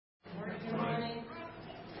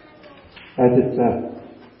As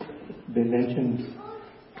it's been mentioned,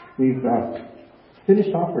 we've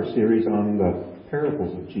finished off our series on the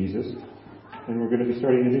parables of Jesus, and we're going to be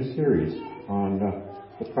starting a new series on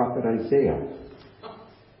the prophet Isaiah.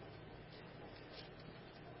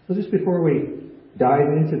 So just before we dive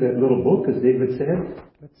into that little book, as David said,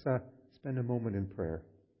 let's spend a moment in prayer.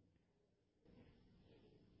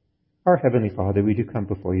 Our Heavenly Father, we do come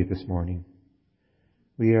before you this morning.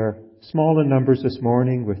 We are small in numbers this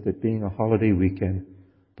morning with it being a holiday weekend,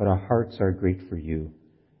 but our hearts are great for you.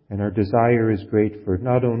 And our desire is great for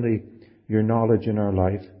not only your knowledge in our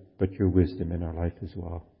life, but your wisdom in our life as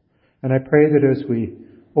well. And I pray that as we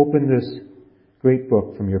open this great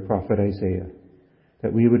book from your prophet Isaiah,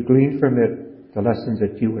 that we would glean from it the lessons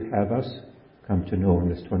that you would have us come to know in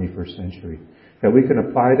this 21st century. That we can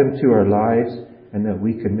apply them to our lives and that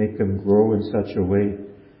we can make them grow in such a way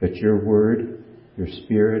that your word, your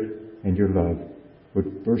spirit, and your love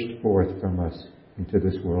would burst forth from us into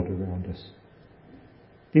this world around us.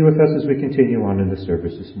 Be with us as we continue on in the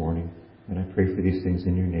service this morning. And I pray for these things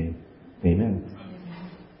in your name. Amen.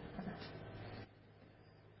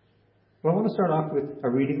 Well, I want to start off with a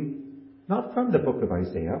reading, not from the book of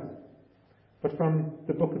Isaiah, but from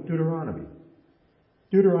the book of Deuteronomy.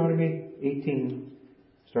 Deuteronomy 18,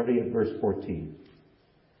 starting at verse 14.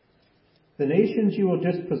 The nations you will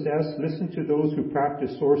dispossess, listen to those who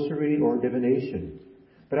practice sorcery or divination.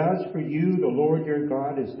 But as for you, the Lord your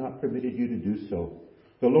God has not permitted you to do so.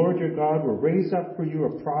 The Lord your God will raise up for you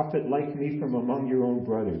a prophet like me from among your own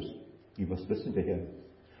brothers. You must listen to him.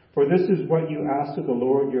 For this is what you asked of the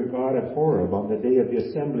Lord your God at Horeb on the day of the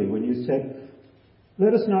assembly, when you said,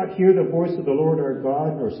 let us not hear the voice of the Lord our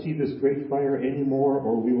God, nor see this great fire any more,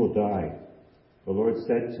 or we will die. The Lord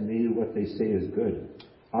said to me, what they say is good.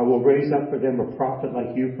 I will raise up for them a prophet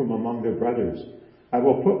like you from among their brothers. I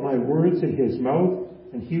will put my words in his mouth,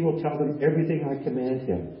 and he will tell them everything I command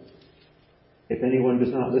him. If anyone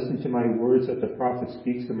does not listen to my words that the prophet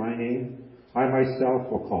speaks in my name, I myself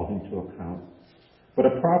will call him to account. But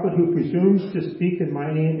a prophet who presumes to speak in my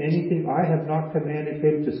name anything I have not commanded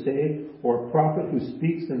him to say, or a prophet who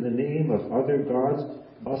speaks in the name of other gods,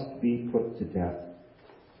 must be put to death.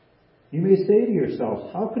 You may say to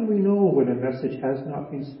yourselves, how can we know when a message has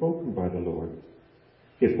not been spoken by the Lord?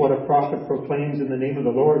 If what a prophet proclaims in the name of the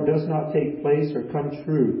Lord does not take place or come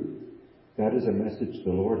true, that is a message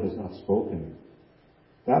the Lord has not spoken.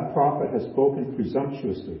 That prophet has spoken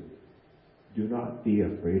presumptuously. Do not be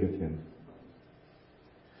afraid of him.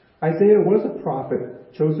 Isaiah was a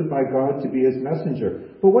prophet chosen by God to be his messenger.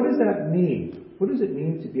 But what does that mean? What does it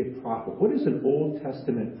mean to be a prophet? What is an Old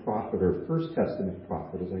Testament prophet or First Testament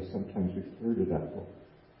prophet, as I sometimes refer to that book?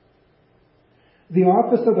 The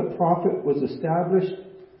office of the prophet was established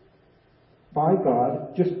by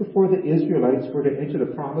God just before the Israelites were to enter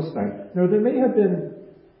the Promised Land. Now, there may have been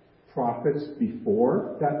prophets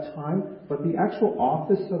before that time, but the actual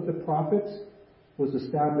office of the prophets was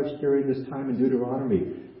established during this time in Deuteronomy.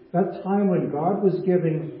 That time when God was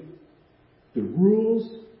giving the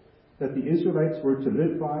rules that the Israelites were to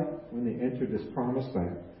live by when they entered this Promised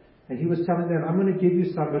Land. And he was telling them, I'm going to give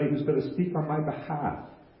you somebody who's going to speak on my behalf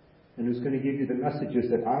and who's going to give you the messages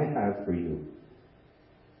that I have for you.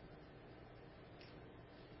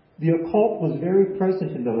 The occult was very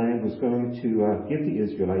present in the land, was going to give the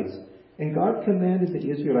Israelites, and God commanded the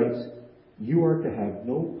Israelites, you are to have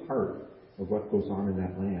no part of what goes on in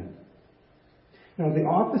that land. Now, the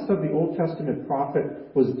office of the Old Testament prophet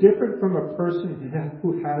was different from a person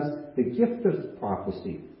who has the gift of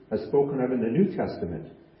prophecy, as spoken of in the New Testament.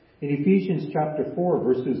 In Ephesians chapter 4,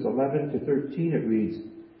 verses 11 to 13, it reads,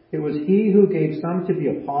 it was he who gave some to be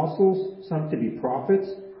apostles, some to be prophets,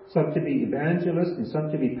 some to be evangelists, and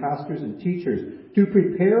some to be pastors and teachers, to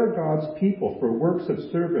prepare God's people for works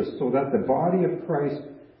of service, so that the body of Christ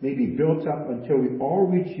may be built up until we all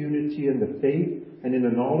reach unity in the faith and in the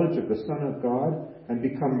knowledge of the Son of God, and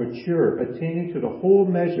become mature, attaining to the whole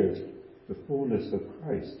measure, the fullness of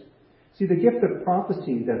Christ. See, the gift of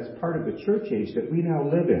prophecy that's part of the church age that we now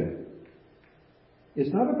live in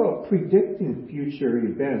is not about predicting future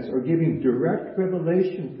events or giving direct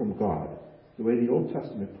revelation from God, the way the Old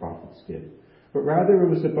Testament prophets did. But rather it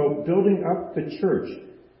was about building up the church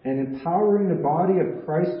and empowering the body of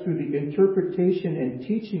Christ through the interpretation and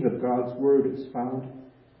teaching of God's Word as found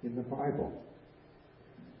in the Bible.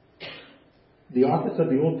 The office of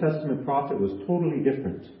the Old Testament prophet was totally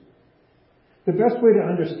different. The best way to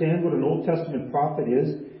understand what an Old Testament prophet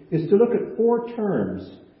is to look at 4 terms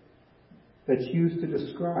that's used to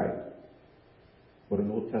describe what an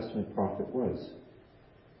Old Testament prophet was.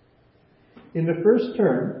 In the first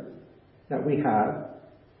term that we have,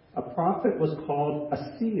 a prophet was called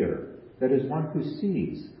a seer. that is one who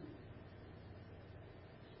sees.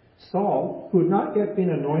 Saul, who had not yet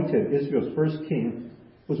been anointed Israel's first king,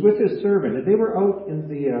 was with his servant, and they were out in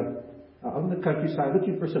the countryside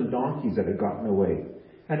looking for some donkeys that had gotten away.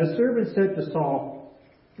 And the servant said to Saul,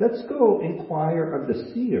 "Let's go inquire of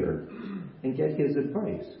the seer and get his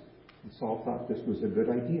advice." And Saul thought this was a good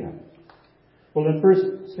idea. Well, in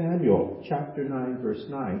 1 Samuel chapter 9, verse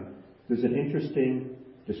 9, there's an interesting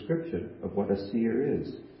description of what a seer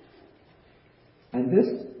is. And this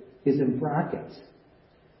is in brackets.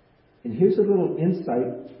 And here's a little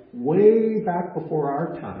insight way back before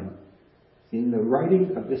our time. In the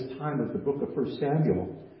writing of this time of the book of 1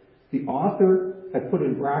 Samuel, the author had put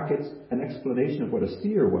in brackets an explanation of what a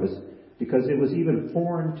seer was, because it was even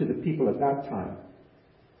foreign to the people at that time.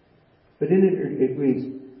 But in it reads,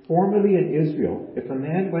 "Formerly in Israel, if a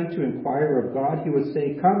man went to inquire of God, he would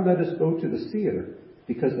say, 'Come, let us go to the seer,'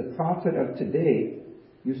 because the prophet of today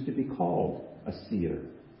used to be called a seer."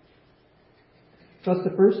 Thus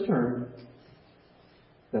the first term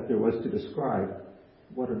that there was to describe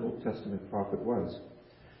what an Old Testament prophet was.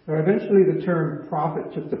 Now eventually the term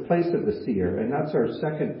prophet took the place of the seer, and that's our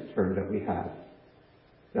second term that we have.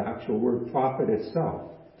 The actual word prophet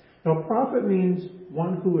itself. Now prophet means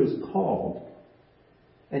one who is called.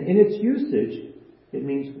 And in its usage, it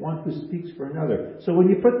means one who speaks for another. So when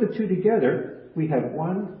you put the two together, we have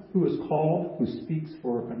one who is called, who speaks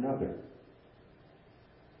for another.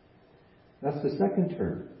 That's the second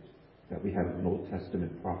term that we have of an Old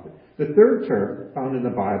Testament prophet. The third term found in the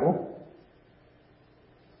Bible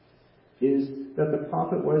is that the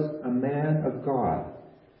prophet was a man of God.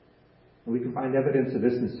 And we can find evidence of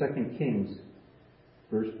this in 2 Kings,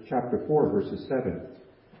 chapter 4, verses 7.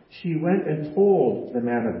 "She went and told the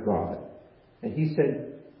man of God, and he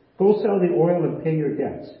said, 'Go sell the oil and pay your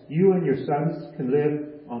debts. You and your sons can live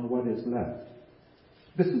on what is left.'"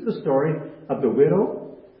 This is the story of the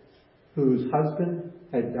widow whose husband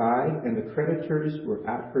had died, and the creditors were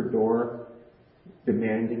at her door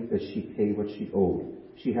demanding that she pay what she owed.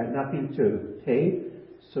 She had nothing to pay,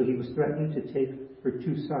 so he was threatening to take her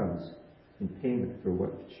 2 sons in payment for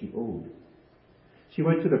what she owed. She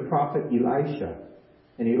went to the prophet Elisha,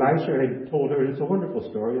 and Elisha had told her, and it's a wonderful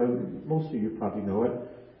story, most of you probably know it,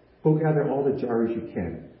 "Go gather all the jars you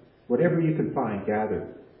can. Whatever you can find, gather."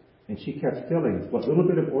 And she kept filling what little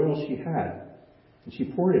bit of oil she had, and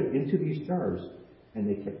she poured it into these jars, and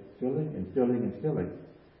they kept filling and filling and filling,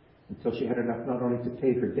 until she had enough not only to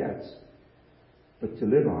pay her debts, but to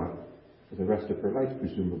live on for the rest of her life,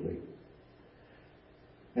 presumably.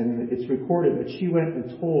 And it's recorded that she went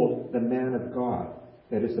and told the man of God,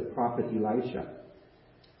 that is the prophet Elisha.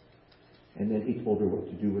 And then he told her what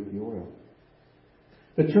to do with the oil.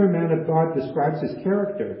 The term man of God describes his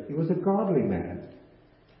character. He was a godly man.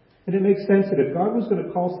 And it makes sense that if God was going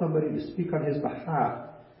to call somebody to speak on his behalf,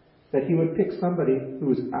 that he would pick somebody who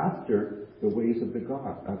was after the ways of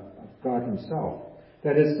God himself.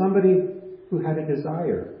 That is, somebody who had a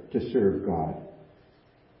desire to serve God.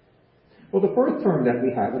 Well, the fourth term that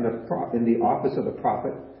we have in the office of the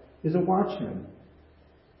prophet is a watchman.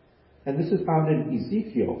 And this is found in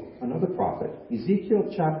Ezekiel, another prophet. Ezekiel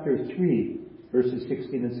chapter 3, verses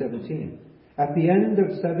 16 and 17. "At the end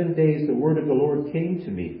of 7 days the word of the Lord came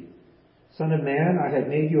to me. 'Son of man, I have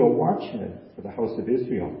made you a watchman for the house of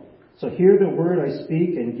Israel. So hear the word I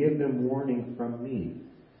speak and give them warning from me.'"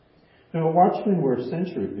 Now, watchmen were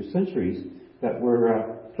sentries that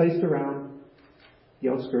were placed around the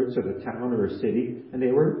outskirts of a town or a city, and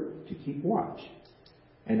they were to keep watch.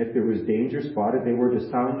 And if there was danger spotted, they were to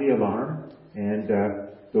sound the alarm, and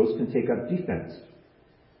those can take up defense.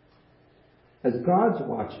 As God's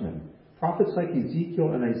watchmen, prophets like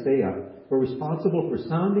Ezekiel and Isaiah were responsible for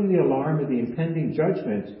sounding the alarm of the impending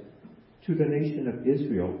judgment to the nation of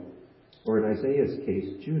Israel, or in Isaiah's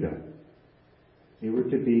case, Judah. They were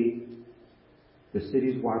to be the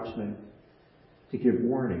city's watchmen to give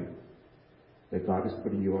warning that God is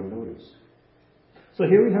putting you on notice. So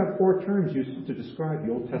here we have 4 terms used to describe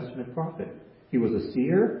the Old Testament prophet. He was a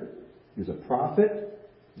seer, he was a prophet,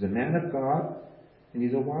 he's a man of God, and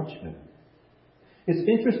he's a watchman. It's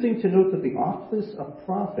interesting to note that the office of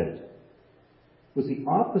prophet was the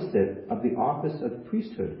opposite of the office of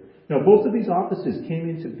priesthood. Now, both of these offices came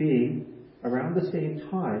into being around the same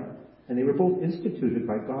time, and they were both instituted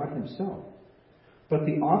by God himself. But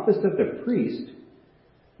the office of the priest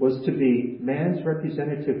was to be man's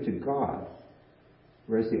representative to God,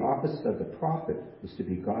 whereas the office of the prophet was to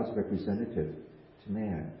be God's representative to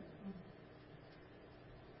man.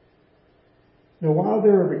 Now, while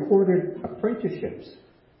there are recorded apprenticeships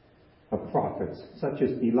of prophets, such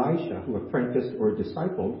as Elisha, who apprenticed or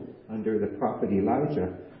discipled under the prophet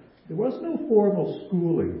Elijah, There was no formal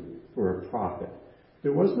schooling for a prophet.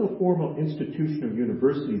 There was no formal institution or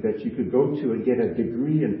university that you could go to and get a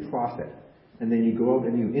degree in prophet. And then you go out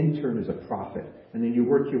and you intern as a prophet. And then you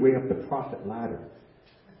work your way up the prophet ladder.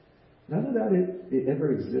 None of that it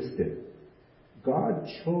ever existed. God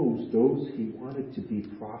chose those he wanted to be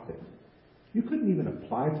prophet. You couldn't even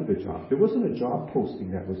apply for the job. There wasn't a job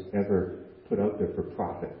posting that was ever put out there for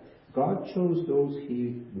prophet. God chose those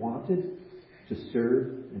he wanted to serve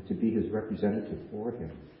and to be his representative for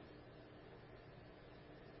him.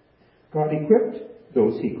 God equipped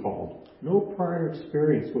those he called. No prior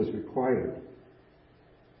experience was required.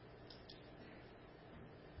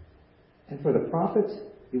 And for the prophets,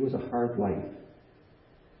 it was a hard life.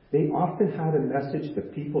 They often had a message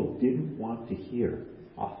that people didn't want to hear.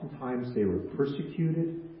 Oftentimes they were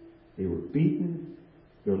persecuted, they were beaten,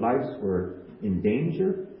 their lives were in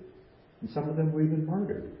danger, and some of them were even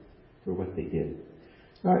martyred for what they did.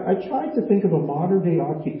 Now, I tried to think of a modern day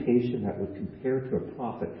occupation that would compare to a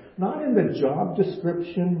prophet, not in the job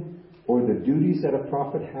description or the duties that a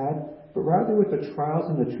prophet had, but rather with the trials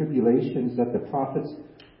and the tribulations that the prophets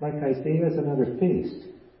like Isaiah and others faced.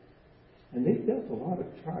 And they felt a lot of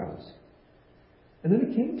trials. And then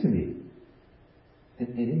it came to me.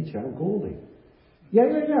 An N.H.L. Golding. Yeah.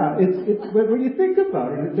 When you think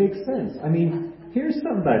about it, it makes sense. I mean, here's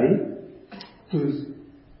somebody whose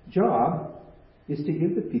job is to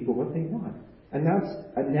give the people what they want. And that's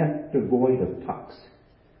a net devoid of pucks.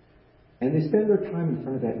 And they spend their time in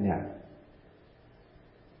front of that net.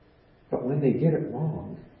 But when they get it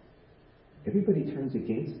wrong, everybody turns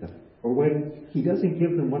against them. Or when he doesn't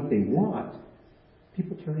give them what they want,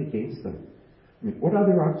 people turn against them. I mean, what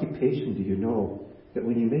other occupation do you know that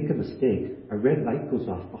when you make a mistake, a red light goes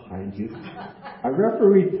off behind you, a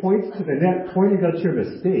referee points to the net pointing out your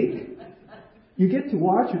mistake, you get to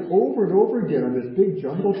watch it over and over again on this big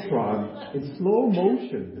jumbotron in slow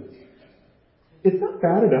motion. It's not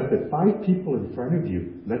bad enough that 5 people in front of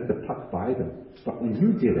you let the puck by them, but when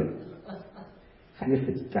you did it, and if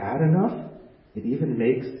it's bad enough, it even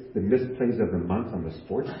makes the misplays of the month on the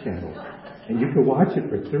sports channel. And you can watch it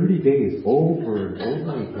for 30 days over and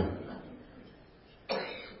over again.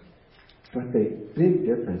 But the big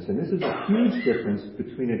difference, and this is a huge difference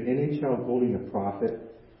between an N.H.L. goalie and a prophet,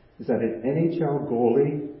 is that an N.H.L.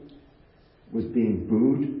 goalie was being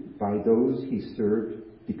booed by those he served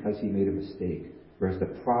because he made a mistake. Whereas the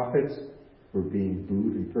prophets were being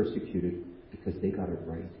booed and persecuted because they got it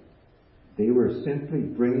right. They were simply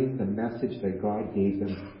bringing the message that God gave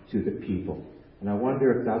them to the people. And I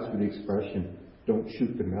wonder if that's where the expression, "don't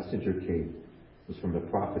shoot the messenger," came. It was from the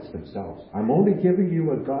prophets themselves. I'm only giving you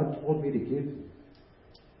what God told me to give you.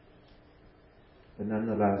 But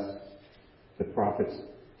nonetheless, the prophets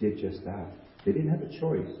did just that. They didn't have a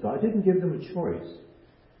choice. God didn't give them a choice.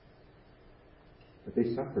 But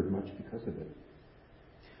they suffered much because of it.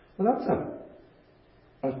 Well, that's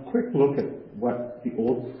a quick look at what the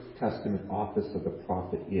Old Testament office of the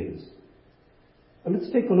prophet is. And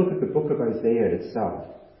let's take a look at the book of Isaiah itself.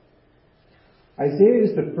 Isaiah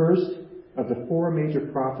is the first of the 4 major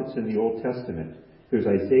prophets in the Old Testament. There's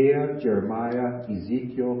Isaiah, Jeremiah,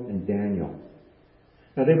 Ezekiel, and Daniel.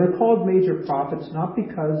 Now, they were called major prophets not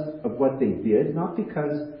because of what they did, not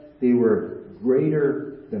because they were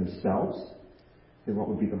greater themselves than what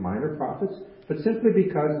would be the minor prophets, but simply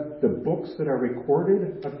because the books that are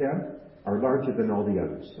recorded of them are larger than all the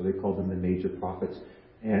others. So they call them the major prophets.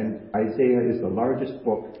 And Isaiah is the largest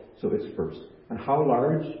book, so it's first. And how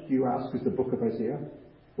large, do you ask, is the book of Isaiah?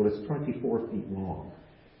 Well, it's 24 feet long.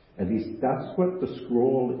 At least that's what the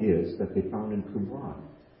scroll is that they found in Qumran.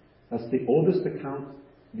 That's the oldest account,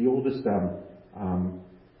 the oldest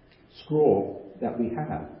scroll that we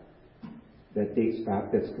have that dates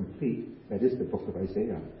back, that's complete. That is the book of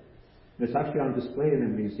Isaiah. And it's actually on display in a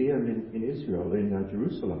museum in Israel, in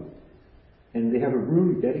Jerusalem. And they have a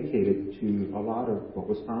room dedicated to a lot of what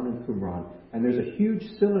was found in Qumran. And there's a huge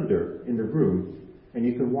cylinder in the room, and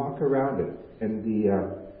you can walk around it. And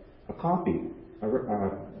a copy, a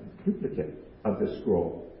duplicate of the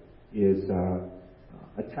scroll is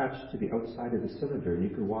attached to the outside of the cylinder, and you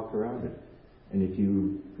can walk around it. And if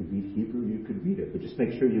you could read Hebrew, you could read it. But just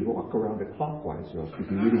make sure you walk around it clockwise, or else you'll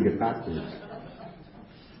be reading it backwards.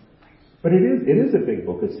 But it is a big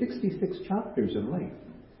book. It's 66 chapters in length.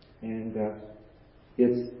 And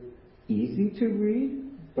it's easy to read,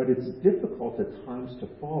 but it's difficult at times to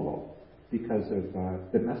follow because of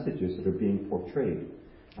the messages that are being portrayed.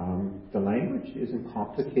 The language isn't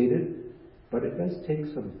complicated, but it does take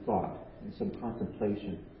some thought and some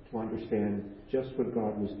contemplation to understand just what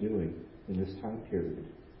God was doing in this time period.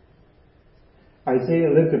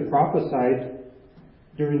 Isaiah lived and prophesied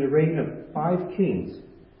during the reign of 5 kings.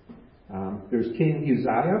 There's King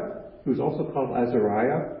Uzziah, who's also called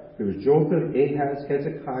Azariah. There was Jotham, Ahaz,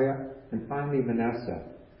 Hezekiah, and finally Manasseh.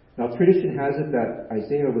 Now, tradition has it that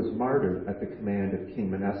Isaiah was martyred at the command of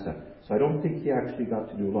King Manasseh. So I don't think he actually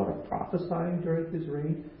got to do a lot of prophesying during his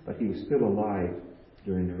reign, but he was still alive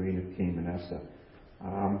during the reign of King Manasseh.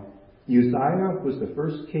 Uzziah was the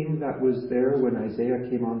first king that was there when Isaiah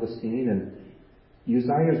came on the scene, and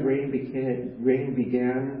Uzziah's reign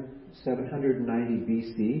began 790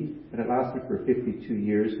 BC, and it lasted for 52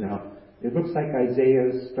 years. Now, it looks like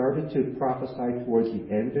Isaiah started to prophesy towards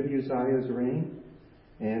the end of Uzziah's reign,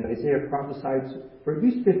 and Isaiah prophesied for at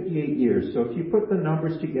least 58 years. So if you put the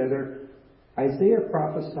numbers together, Isaiah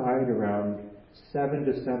prophesied around 7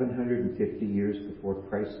 to 750 years before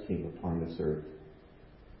Christ came upon this earth.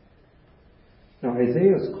 Now,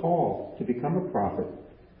 Isaiah's call to become a prophet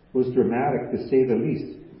was dramatic, to say the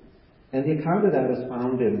least. And the account of that is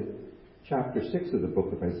found in chapter 6 of the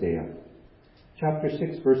book of Isaiah. Chapter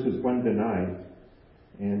 6, verses 1 to 9.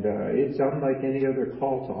 And it's unlike any other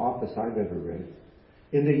call to office I've ever read.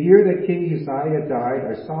 In the year that King Uzziah died,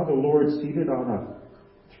 I saw the Lord seated on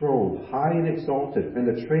a throne, high and exalted, and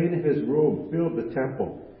the train of his robe filled the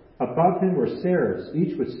temple. Above him were seraphs,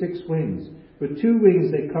 each with 6 wings. With 2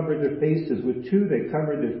 wings they covered their faces, with 2 they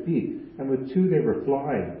covered their feet, and with 2 they were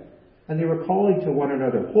flying. And they were calling to one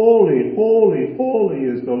another, Holy, holy, holy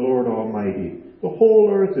is the Lord Almighty. The whole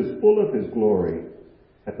earth is full of his glory.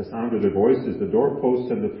 At the sound of their voices, the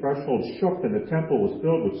doorposts and the threshold shook, and the temple was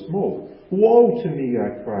filled with smoke. Woe to me,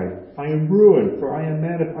 I cried. I am ruined, for I am a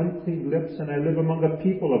man of unclean lips, and I live among a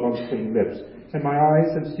people of unclean lips. And my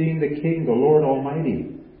eyes have seen the King, the Lord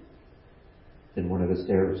Almighty. Then one of the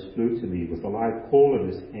seraphs flew to me with a live coal in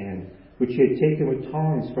his hand, which he had taken with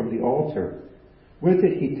tongs from the altar. With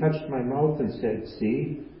it he touched my mouth and said,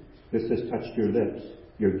 See, this has touched your lips.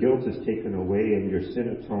 Your guilt is taken away and your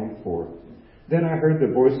sin atoned for. Then I heard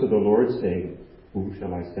the voice of the Lord saying, Whom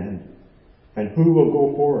shall I send? And who will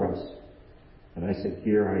go for us? And I said,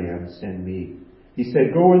 Here I am, send me. He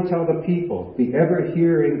said, Go and tell the people, be ever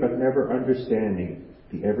hearing but never understanding,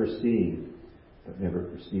 be ever seeing but never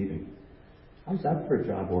perceiving. How's that for a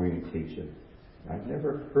job orientation? I've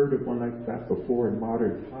never heard of one like that before in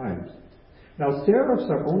modern times. Now, seraphs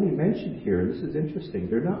are only mentioned here, and this is interesting.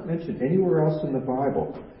 They're not mentioned anywhere else in the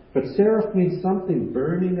Bible. But seraph means something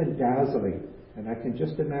burning and dazzling. And I can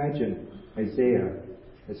just imagine Isaiah,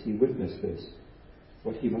 as he witnessed this,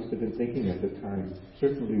 what he must have been thinking at the time.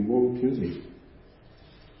 Certainly, woe to me.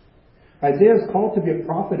 Isaiah's call to be a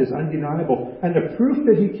prophet is undeniable, and the proof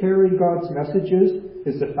that he carried God's messages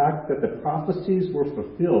is the fact that the prophecies were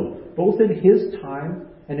fulfilled, both in his time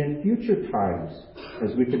and in future times,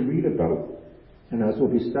 as we can read about, and as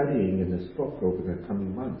we'll be studying in this book over the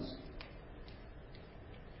coming months.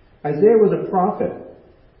 Isaiah was a prophet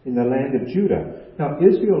in the land of Judah. Now,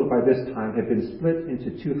 Israel by this time had been split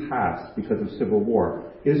into 2 halves because of civil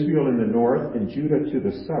war. Israel in the north and Judah to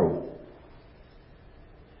the south.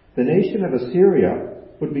 The nation of Assyria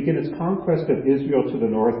would begin its conquest of Israel to the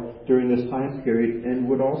north during this time period and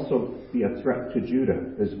would also be a threat to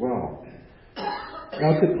Judah as well.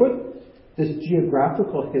 Now, to put this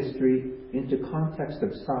geographical history into context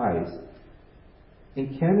of size,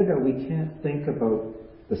 in Canada we can't think about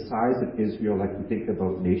the size of Israel like we think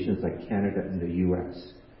about nations like Canada and the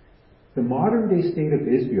U.S. The modern-day state of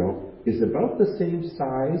Israel is about the same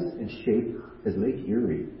size and shape as Lake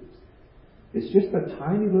Erie. It's just a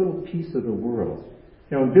tiny little piece of the world.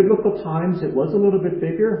 Now, in biblical times, it was a little bit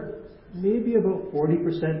bigger, maybe about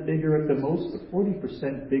 40% bigger at the most, but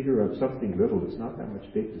 40% bigger of something little. It's not that much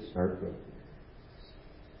big to start with.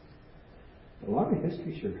 A lot of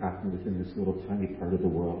history sure happened within this little tiny part of the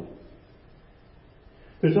world.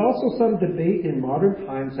 There's also some debate in modern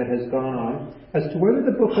times that has gone on as to whether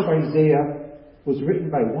the book of Isaiah was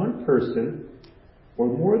written by one person or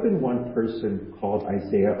more than one person called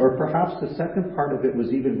Isaiah, or perhaps the second part of it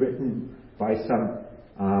was even written by some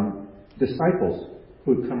disciples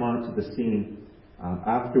who had come onto the scene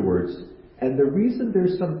afterwards. And the reason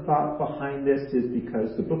there's some thought behind this is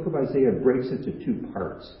because the book of Isaiah breaks into 2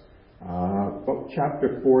 parts. About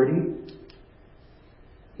chapter 40,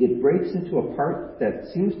 it breaks into a part that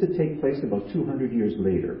seems to take place about 200 years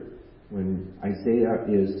later, when Isaiah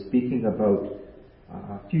is speaking about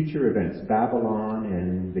future events, Babylon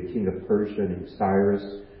and the king of Persia named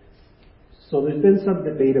Cyrus. So there's been some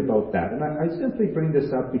debate about that. And I simply bring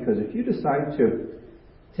this up because if you decide to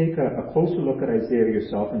take a closer look at Isaiah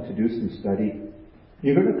yourself and to do some study,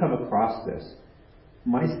 you're going to come across this.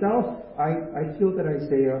 Myself, I feel that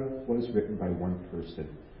Isaiah was written by one person.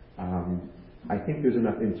 I think there's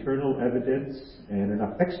enough internal evidence and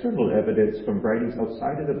enough external evidence from writings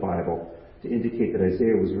outside of the Bible to indicate that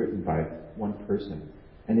Isaiah was written by one person.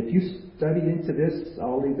 And if you study into this,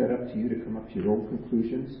 I'll leave that up to you to come up to your own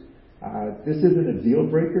conclusions. This isn't a deal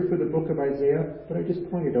breaker for the book of Isaiah, but I just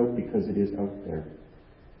point it out because it is out there.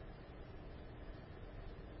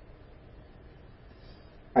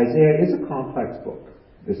 Isaiah is a complex book.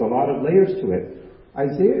 There's a lot of layers to it.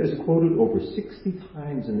 Isaiah is quoted over 60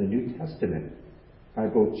 times in the New Testament by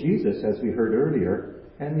both Jesus, as we heard earlier,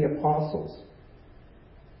 and the apostles.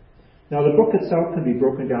 Now, the book itself can be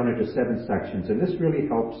broken down into 7 sections, and this really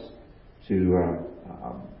helps to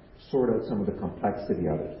sort out some of the complexity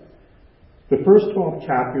of it. The first 12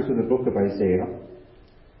 chapters in the book of Isaiah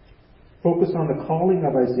focus on the calling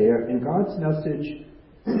of Isaiah and God's message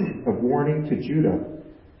of warning to Judah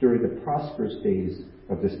during the prosperous days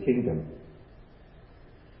of this kingdom.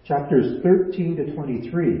 Chapters 13 to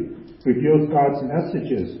 23 reveals God's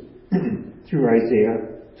messages through Isaiah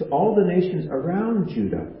to all the nations around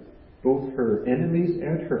Judah, both her enemies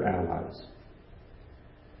and her allies.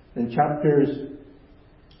 And chapters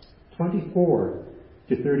 24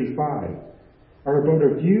 to 35 are about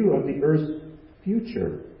a view of the earth's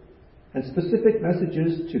future and specific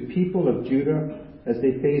messages to people of Judah as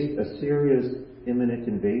they faced Assyria's imminent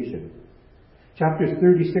invasion. Chapters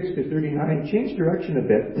 36 to 39 changed direction a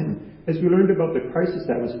bit as we learned about the crisis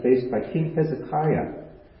that was faced by King Hezekiah,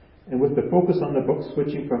 and with the focus on the book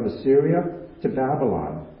switching from Assyria to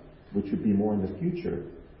Babylon, which would be more in the future.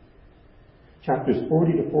 Chapters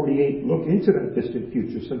 40 to 48 look into that distant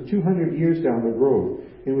future, some 200 years down the road,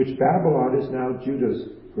 in which Babylon is now Judah's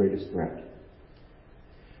greatest threat.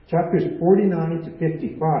 Chapters 49 to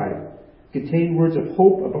 55 contain words of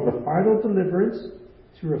hope about a final deliverance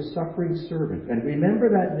through a suffering servant. And remember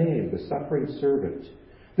that name, the suffering servant.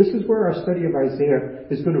 This is where our study of Isaiah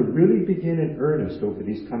is going to really begin in earnest over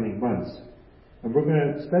these coming months. And we're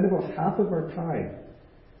going to spend about half of our time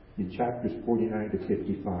in chapters 49 to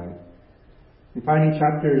 55. And finally,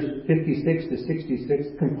 chapters 56 to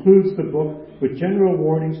 66 concludes the book with general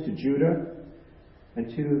warnings to Judah and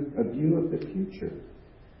to a view of the future.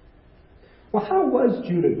 Well, how was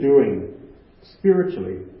Judah doing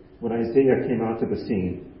spiritually when Isaiah came onto the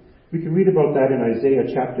scene? We can read about that in Isaiah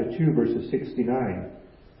chapter 2, verses 69.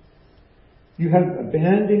 You have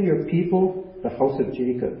abandoned your people, the house of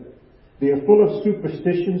Jacob. They are full of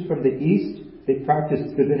superstitions from the east. They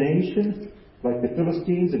practice divination like the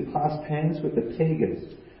Philistines and clasp hands with the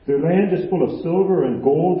pagans. Their land is full of silver and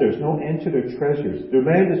gold. There's no end to their treasures. Their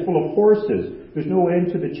land is full of horses. There's no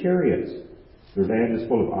end to the chariots. Their land is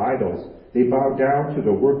full of idols. They bow down to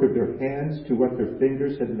the work of their hands, to what their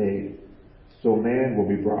fingers have made. So man will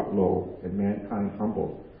be brought low and mankind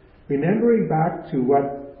humbled. Remembering back to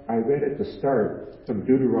what I read at the start from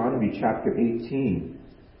Deuteronomy chapter 18,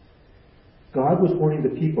 God was warning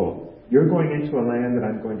the people, you're going into a land that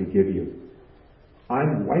I'm going to give you.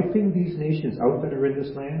 I'm wiping these nations out that are in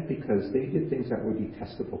this land because they did things that were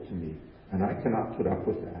detestable to me, and I cannot put up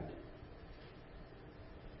with that.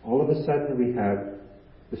 All of a sudden we have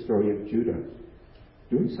the story of Judah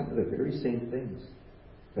doing some of the very same things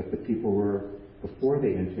that the people were before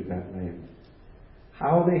they entered that land.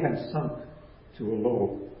 How they had sunk to a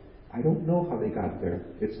low, I don't know how they got there.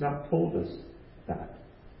 It's not told us that.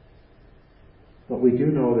 But we do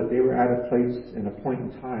know that they were at a place and a point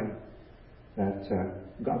in time that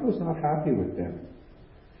God was not happy with them.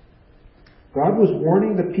 God was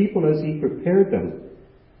warning the people as He prepared them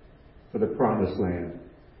for the promised land.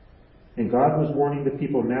 And God was warning the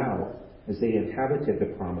people now as they inhabited the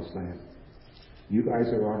promised land. You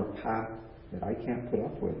guys are on a path that I can't put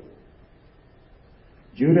up with.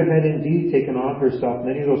 Judah had indeed taken on herself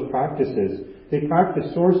many of those practices. They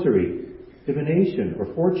practiced sorcery, divination,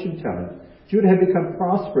 or fortune telling. Judah had become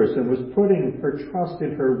prosperous and was putting her trust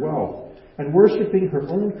in her wealth and worshipping her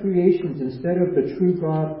own creations instead of the true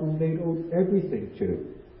God whom they owed everything to.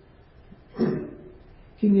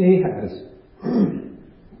 King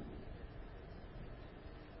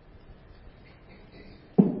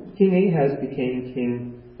Ahaz became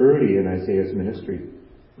king early in Isaiah's ministry.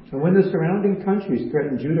 And when the surrounding countries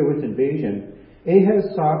threatened Judah with invasion,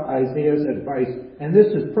 Ahaz sought Isaiah's advice, and this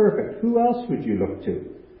is perfect. Who else would you look to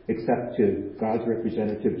except to God's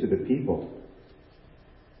representative to the people?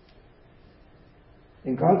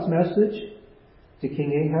 And God's message to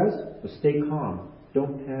King Ahaz was stay calm,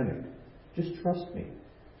 don't panic, just trust me.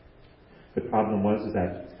 The problem was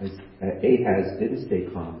that Ahaz didn't stay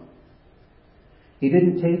calm. He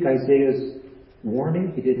didn't take Isaiah's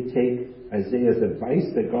warning. He didn't take Isaiah's advice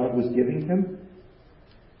that God was giving him.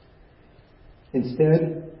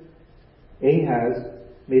 Instead, Ahaz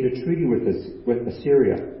made a treaty with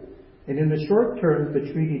Assyria. And in the short term,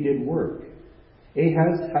 the treaty did work.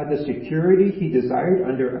 Ahaz had the security he desired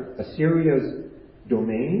under Assyria's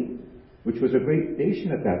domain, which was a great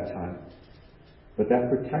nation at that time. But that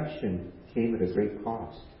protection came at a great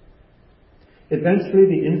cost. Eventually,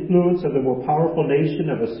 the influence of the more powerful nation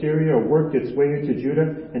of Assyria worked its way into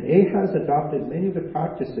Judah, and Ahaz adopted many of the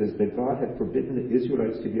practices that God had forbidden the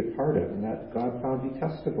Israelites to be a part of, and that God found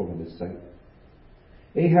detestable in his sight.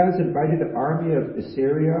 Ahaz invited the army of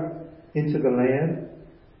Assyria into the land,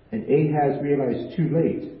 and Ahaz realized too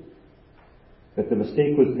late that the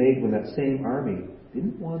mistake was made when that same army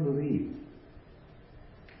didn't want to leave.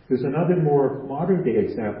 There's another more modern day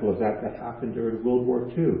example of that happened during World War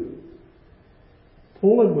II.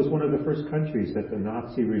 Poland was one of the first countries that the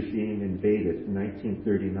Nazi regime invaded in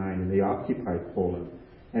 1939, and they occupied Poland.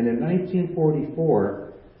 And in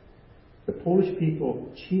 1944, the Polish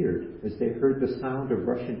people cheered as they heard the sound of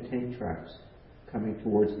Russian tank tracks coming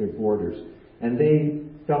towards their borders. And they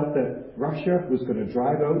felt that Russia was going to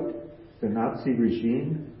drive out the Nazi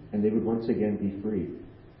regime and they would once again be free.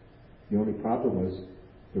 The only problem was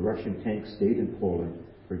the Russian tanks stayed in Poland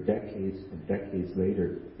for decades and decades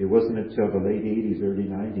later. It wasn't until the late 80s, early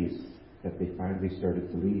 90s that they finally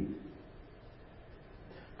started to leave.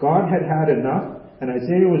 God had had enough, and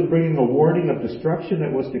Isaiah was bringing a warning of destruction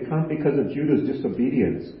that was to come because of Judah's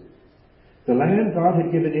disobedience. The land God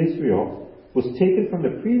had given Israel was taken from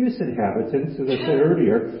the previous inhabitants, as I said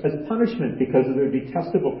earlier, as punishment because of their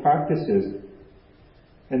detestable practices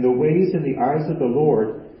and the ways in the eyes of the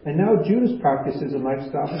Lord. And now Judah's practices and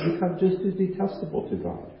lifestyle have become just as detestable to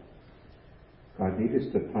God. God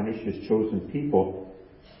needed to punish his chosen people,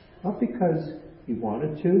 not because he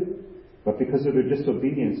wanted to, but because of their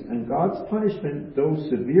disobedience. And God's punishment, though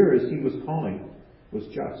severe as he was calling, was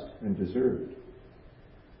just and deserved.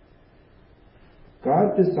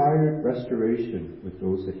 God desired restoration with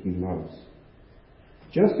those that he loves.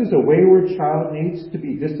 Just as a wayward child needs to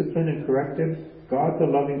be disciplined and corrected, God, the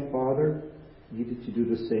loving Father, needed to do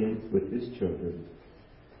the same with his children.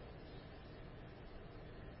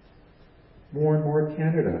 More and more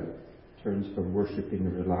Canada turns from worshipping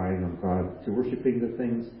and relying on God to worshipping the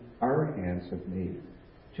things our hands have made,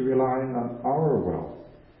 to relying on our wealth.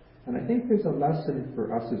 And I think there's a lesson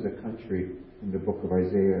for us as a country in the book of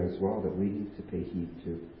Isaiah as well that we need to pay heed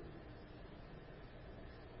to.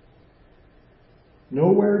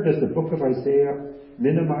 Nowhere does the book of Isaiah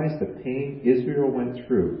minimize the pain Israel went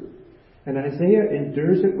through. And Isaiah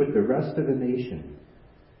endures it with the rest of the nation.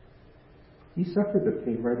 He suffered the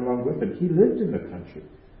pain right along with them. He lived in the country.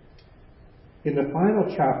 In the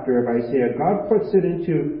final chapter of Isaiah, God puts it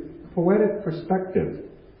into poetic perspective.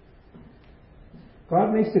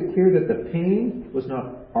 God makes it clear that the pain was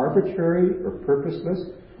not arbitrary or purposeless,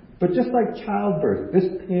 but just like childbirth, this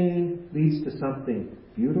pain leads to something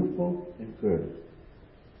beautiful and good.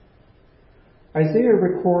 Isaiah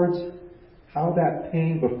records how that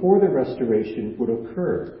pain before the restoration would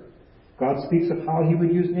occur. God speaks of how he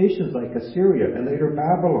would use nations like Assyria and later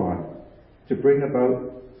Babylon to bring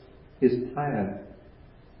about his plan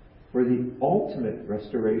for the ultimate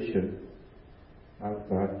restoration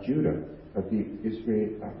of Judah, of the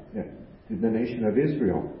nation of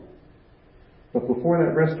Israel. But before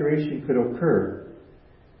that restoration could occur,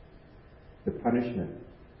 the punishment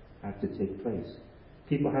had to take place.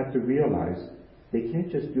 People had to realize they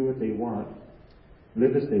can't just do what they want,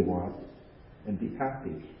 live as they want, and be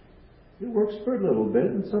happy. It works for a little bit,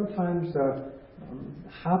 and sometimes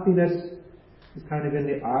happiness is kind of in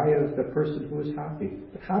the eye of the person who is happy.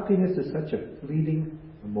 But happiness is such a fleeting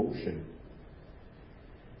emotion.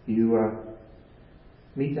 You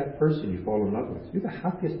meet that person you fall in love with. You're the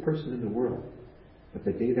happiest person in the world. But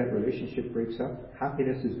the day that relationship breaks up,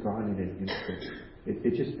 happiness is gone in an instant.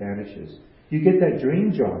 It just vanishes. You get that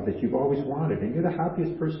dream job that you've always wanted, and you're the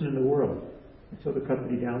happiest person in the world until the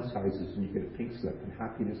company downsizes and you get a pink slip and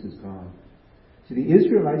happiness is gone. So the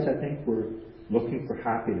Israelites, I think, were looking for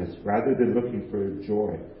happiness rather than looking for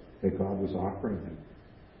joy that God was offering them.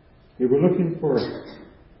 They were looking for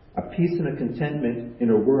a peace and a contentment in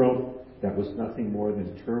a world that was nothing more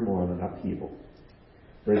than turmoil and upheaval.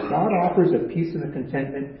 Whereas God offers a peace and a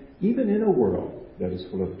contentment even in a world that is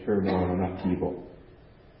full of turmoil and upheaval.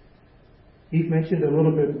 Heath mentioned a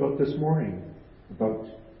little bit about this morning, about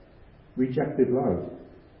rejected love.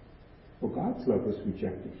 Well, God's love was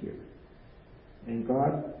rejected here. And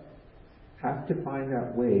God had to find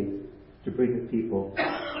that way to bring the people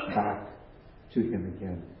back to him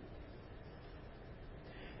again.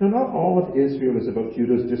 Now, not all of Israel is about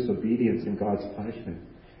Judah's disobedience and God's punishment.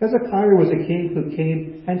 Hezekiah was a king who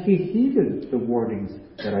came and he heeded the warnings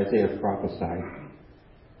that Isaiah prophesied.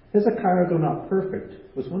 Hezekiah, though not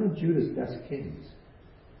perfect, was one of Judah's best kings.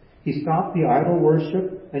 He stopped the idol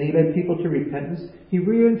worship and he led people to repentance. He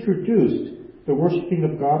reintroduced the worshiping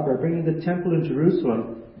of God by bringing the temple in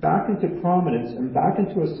Jerusalem back into prominence and back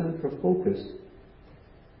into a central focus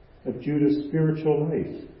of Judah's spiritual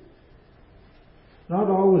life. Not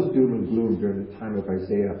all was doom and gloom during the time of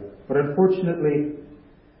Isaiah, but unfortunately,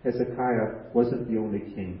 Hezekiah wasn't the only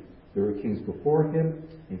king. There were kings before him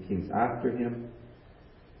and kings after him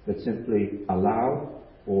that simply allowed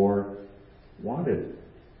or wanted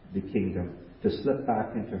the kingdom to slip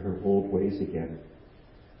back into her old ways again.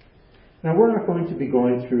 Now, we're not going to be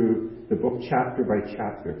going through the book chapter by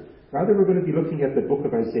chapter. Rather, we're going to be looking at the book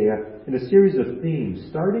of Isaiah in a series of themes,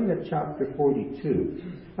 starting at chapter 42.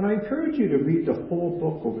 And I encourage you to read the whole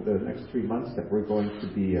book over the next 3 months that we're going to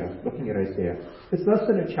be looking at Isaiah. It's less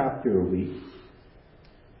than a chapter a week.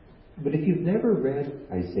 But if you've never read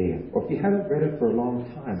Isaiah, or if you haven't read it for a long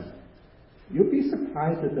time, you'll be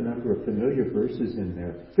surprised at the number of familiar verses in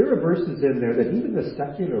there. There are verses in there that even the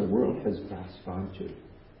secular world has grasped onto.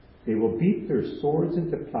 They will beat their swords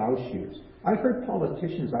into plowshares. I've heard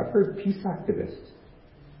politicians, I've heard peace activists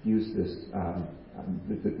use this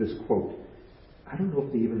quote. I don't know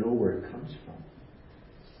if they even know where it comes from.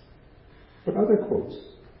 But other quotes,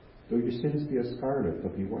 though your sins be as scarlet,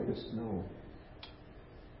 they'll be white as snow.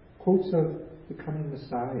 Quotes of the coming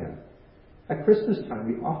Messiah. At Christmas time,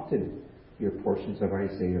 we often hear portions of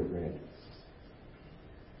Isaiah read.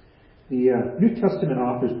 The New Testament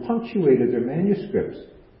authors punctuated their manuscripts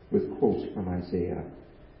with quotes from Isaiah.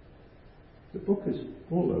 The book is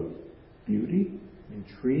full of beauty,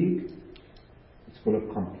 intrigue. It's full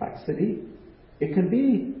of complexity. It can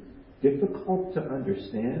be difficult to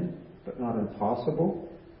understand, but not impossible.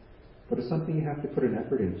 But it's something you have to put an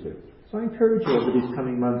effort into. So I encourage you over these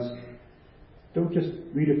coming months, don't just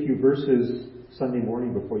read a few verses Sunday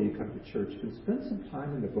morning before you come to church, but spend some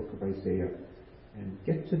time in the book of Isaiah and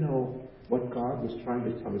get to know what God was trying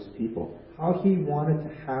to tell his people, how he wanted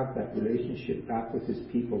to have that relationship back with his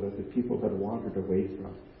people that the people had wandered away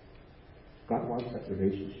from. God wants that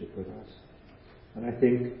relationship with us. And I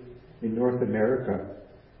think in North America,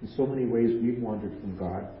 in so many ways we've wandered from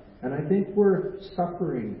God. And I think we're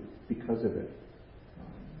suffering because of it.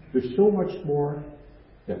 There's so much more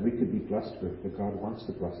that we could be blessed with, that God wants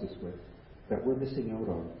to bless us with, that we're missing out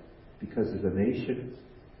on. Because as a nation,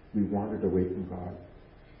 we wandered away from God.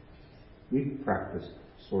 We've practiced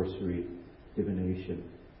sorcery, divination.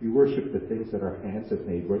 We worship the things that our hands have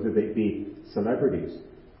made, whether they be celebrities,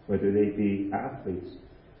 whether they be athletes,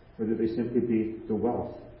 whether they simply be the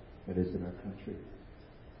wealth that is in our country.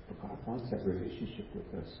 But God wants that relationship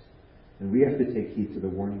with us. And we have to take heed to the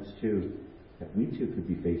warnings too, that we too could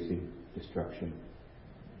be facing destruction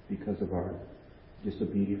because of our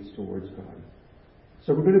disobedience towards God.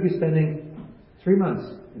 So we're going to be spending 3 months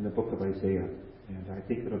in the book of Isaiah, and I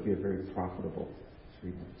think it'll be a very profitable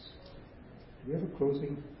 3 months. Do we have a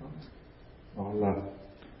closing comment? I'll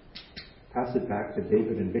pass it back to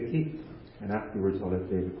David and Vicky, and afterwards I'll let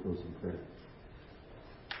David close in prayer.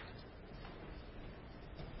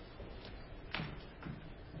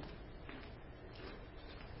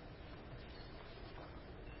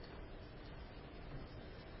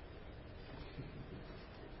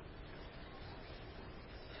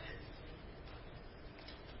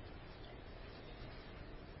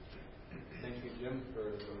 For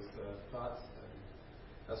those thoughts.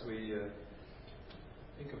 As we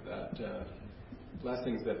think of that,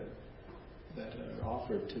 blessings that are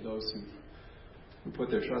offered to those who put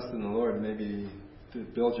their trust in the Lord, maybe to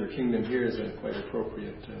build your kingdom here is a quite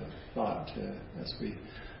appropriate thought as we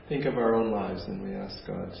think of our own lives and we ask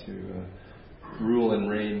God to rule and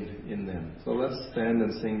reign in them. So let's stand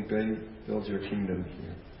and sing, Build Your Kingdom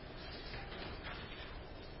Here.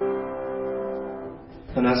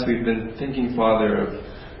 And as we've been thinking, Father,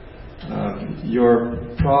 of your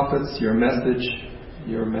prophets, your message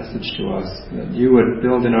to us, that you would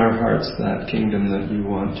build in our hearts that kingdom that you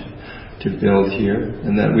want to build here,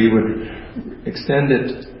 and that we would extend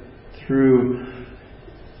it through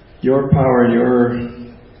your power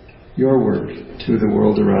and your work to the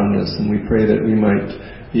world around us. And we pray that we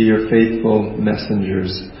might be your faithful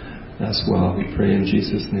messengers as well. We pray in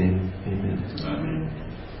Jesus' name. Amen.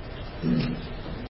 Amen.